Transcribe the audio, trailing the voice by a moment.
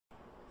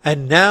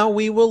And now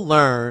we will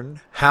learn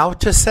how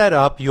to set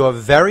up your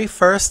very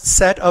first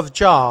set of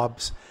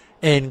jobs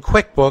in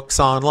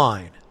QuickBooks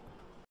Online.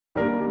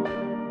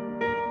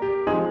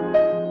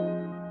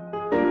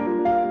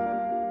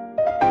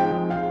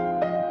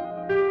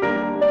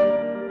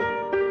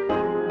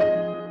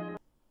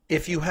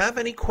 If you have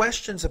any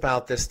questions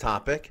about this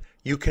topic,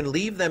 you can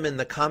leave them in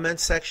the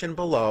comments section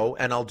below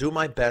and I'll do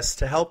my best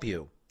to help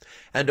you.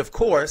 And of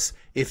course,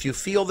 if you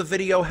feel the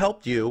video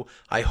helped you,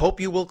 I hope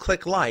you will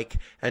click like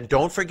and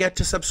don't forget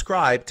to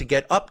subscribe to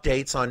get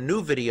updates on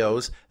new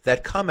videos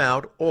that come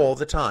out all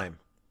the time.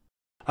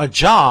 A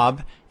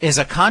job is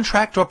a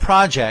contract or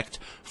project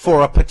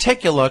for a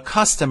particular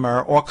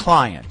customer or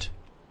client.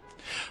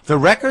 The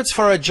records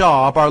for a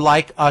job are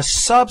like a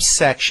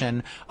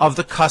subsection of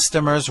the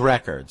customer's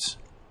records.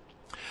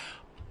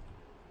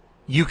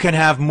 You can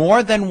have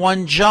more than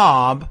one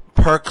job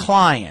per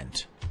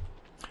client.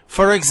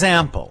 For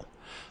example,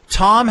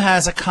 Tom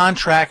has a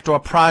contract or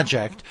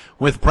project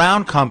with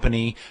Brown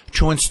Company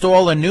to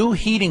install a new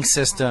heating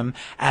system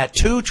at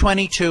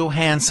 222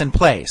 Hanson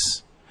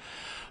Place.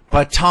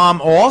 But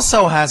Tom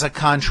also has a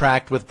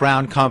contract with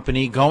Brown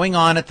Company going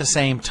on at the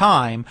same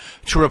time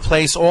to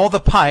replace all the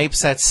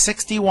pipes at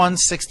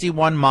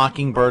 6161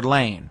 Mockingbird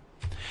Lane.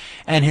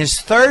 And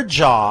his third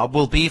job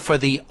will be for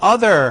the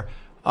other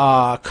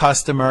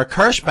customer,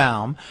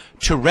 Kirschbaum,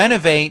 to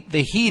renovate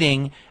the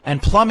heating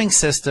and plumbing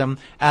system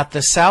at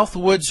the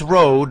Southwoods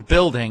Road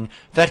building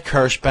that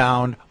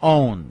Kirschbaum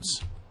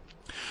owns.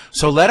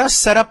 So let us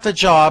set up the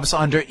jobs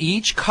under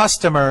each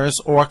customer's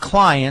or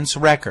client's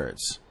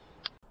records.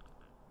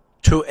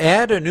 To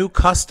add a new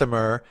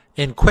customer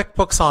in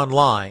QuickBooks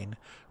Online,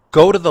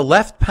 go to the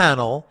left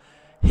panel,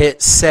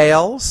 hit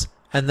Sales,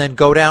 and then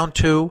go down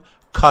to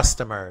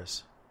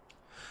Customers.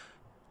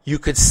 You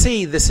could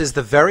see this is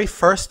the very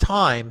first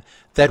time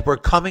that we're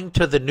coming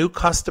to the new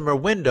customer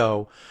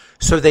window,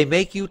 so they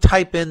make you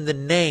type in the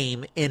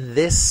name in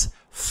this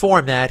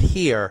format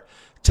here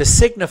to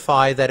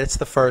signify that it's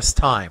the first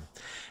time.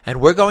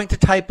 And we're going to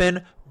type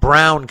in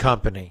Brown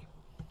Company.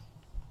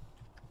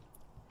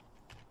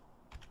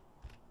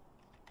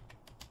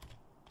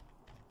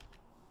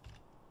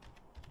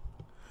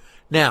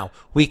 Now,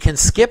 we can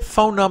skip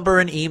phone number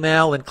and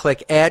email and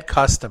click Add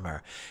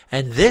Customer.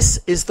 And this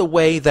is the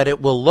way that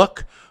it will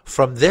look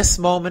from this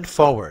moment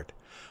forward.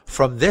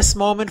 From this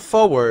moment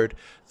forward,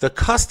 the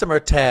Customer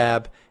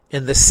tab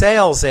in the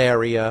Sales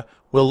area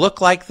will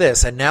look like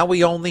this. And now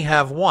we only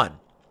have one.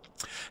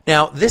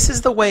 Now, this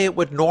is the way it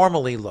would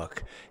normally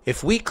look.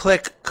 If we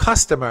click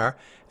Customer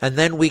and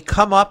then we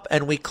come up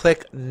and we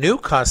click New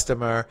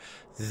Customer,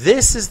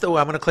 this is the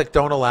way, I'm going to click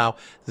Don't Allow.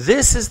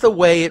 This is the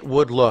way it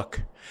would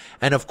look.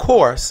 And of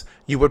course,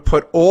 you would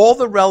put all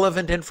the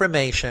relevant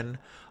information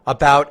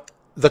about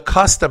the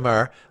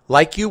customer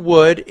like you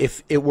would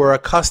if it were a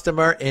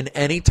customer in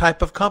any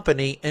type of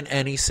company in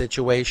any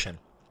situation.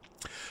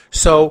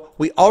 So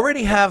we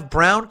already have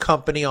Brown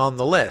Company on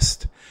the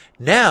list.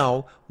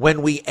 Now,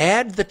 when we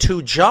add the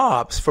two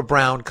jobs for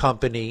Brown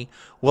Company,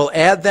 we'll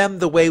add them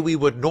the way we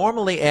would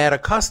normally add a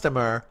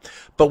customer,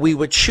 but we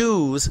would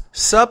choose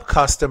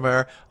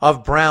sub-customer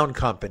of Brown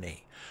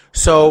Company.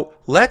 So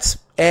let's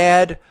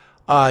add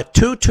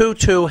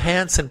 222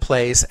 Hanson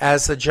Place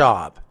as a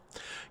job.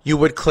 You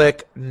would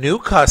click New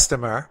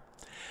Customer,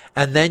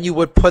 and then you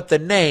would put the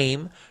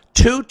name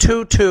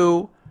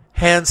 222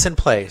 Hanson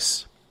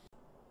Place.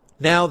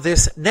 Now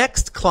this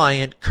next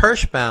client,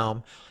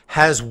 Kirschbaum,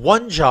 has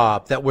one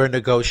job that we're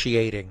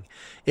negotiating.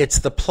 It's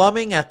the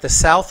plumbing at the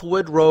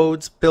Southwood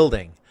Roads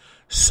building.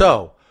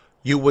 So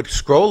you would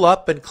scroll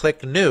up and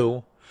click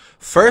New.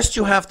 First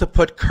you have to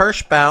put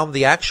Kirschbaum,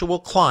 the actual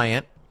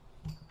client,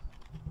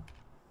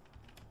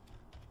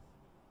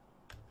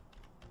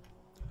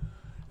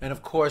 and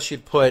of course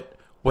you'd put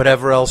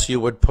whatever else you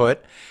would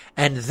put,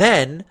 and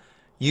then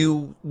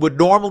you would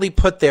normally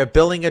put their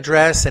billing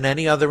address and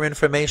any other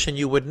information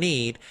you would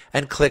need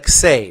and click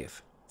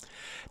Save.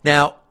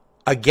 Now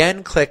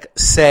again, click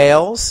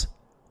Sales,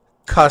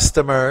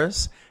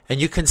 Customers, and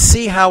you can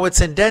see how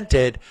it's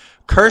indented.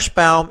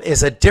 Kirschbaum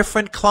is a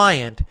different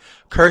client.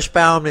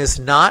 Kirschbaum is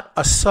not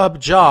a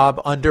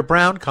sub-job under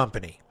Brown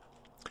Company.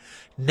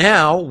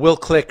 Now we'll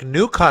click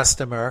New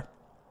Customer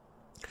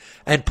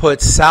and put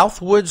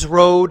Southwoods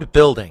Road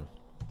building.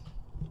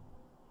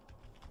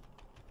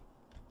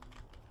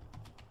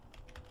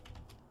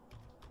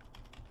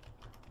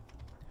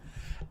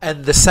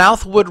 And the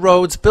Southwood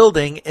Roads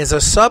building is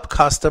a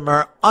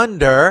sub-customer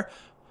under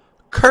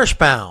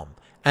Kirschbaum,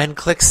 and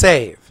click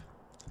Save.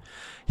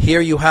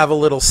 Here you have a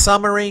little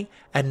summary,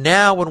 and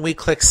now when we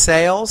click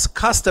Sales,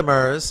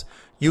 Customers,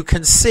 you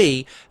can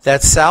see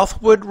that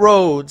Southwood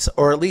Roads,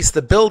 or at least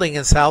the building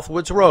in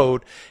Southwoods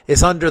Road,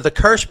 is under the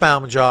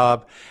Kirschbaum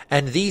job,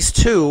 and these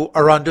two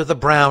are under the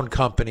Brown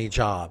Company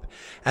job.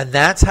 And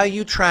that's how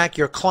you track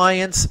your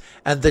clients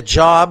and the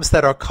jobs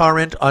that are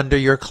current under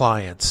your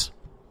clients.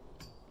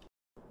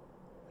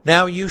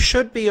 Now you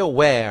should be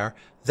aware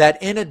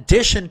that in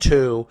addition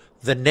to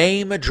the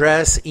name,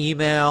 address,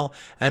 email,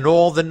 and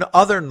all the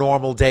other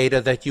normal data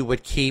that you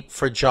would keep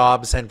for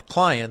jobs and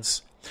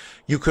clients,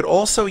 You could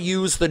also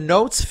use the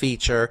Notes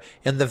feature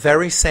in the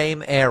very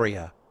same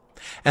area.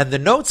 And the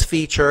Notes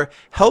feature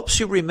helps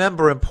you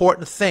remember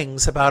important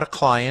things about a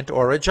client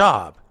or a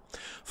job.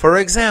 For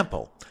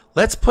example,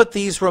 let's put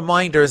these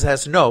reminders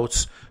as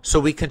notes so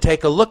we can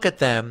take a look at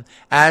them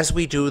as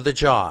we do the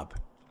job.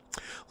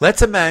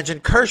 Let's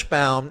imagine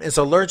Kirschbaum is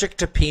allergic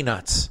to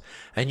peanuts,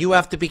 and you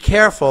have to be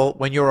careful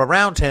when you're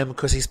around him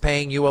because he's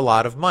paying you a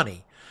lot of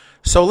money.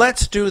 So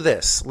let's do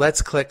this.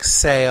 Let's click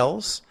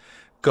Sales,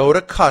 go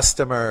to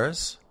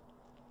Customers.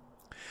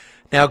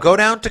 Now go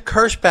down to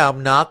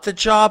Kirschbaum, not the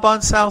job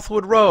on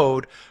Southwood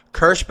Road,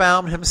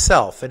 Kirschbaum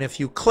himself. And if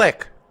you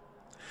click,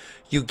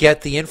 you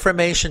get the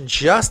information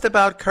just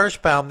about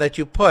Kirschbaum that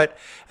you put,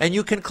 and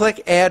you can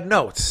click Add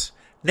Notes.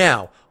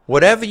 Now,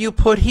 whatever you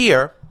put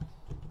here,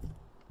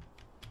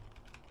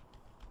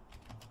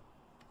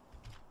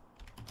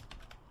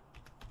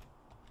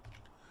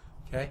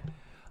 okay,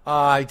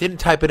 I didn't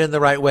type it in the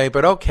right way,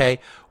 but okay,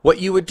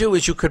 what you would do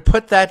is you could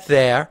put that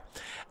there,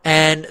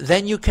 and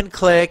then you can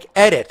click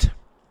Edit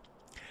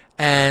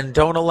and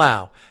Don't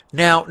Allow.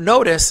 Now,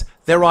 notice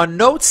there are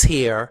notes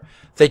here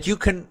that you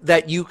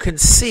can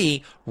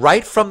see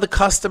right from the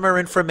customer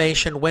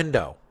information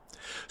window.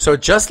 So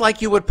just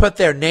like you would put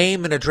their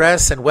name and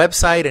address and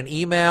website and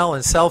email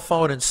and cell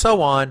phone and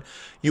so on,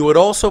 you would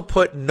also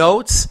put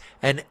notes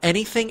and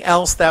anything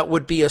else that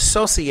would be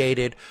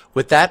associated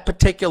with that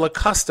particular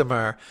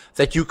customer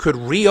that you could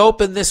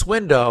reopen this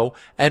window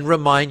and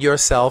remind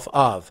yourself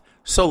of.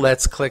 So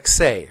let's click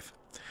Save.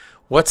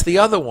 What's the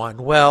other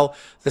one? Well,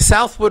 the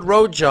Southwood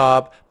Road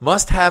job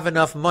must have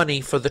enough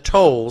money for the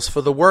tolls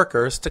for the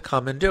workers to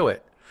come and do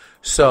it.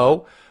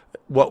 So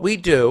what we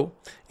do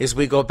is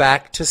we go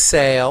back to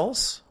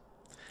Sales,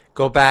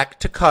 go back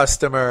to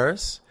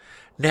Customers.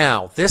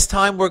 Now, this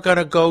time we're going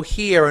to go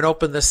here and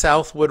open the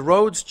Southwood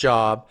Roads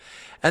job,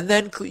 and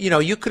then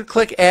you could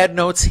click Add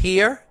Notes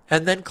here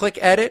and then click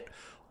Edit,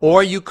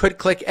 or you could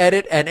click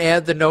Edit and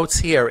add the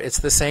notes here. It's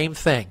the same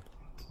thing.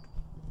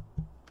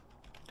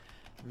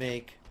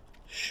 Make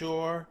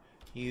sure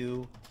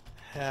you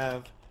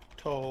have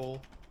toll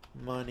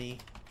money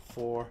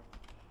for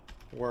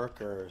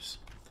workers.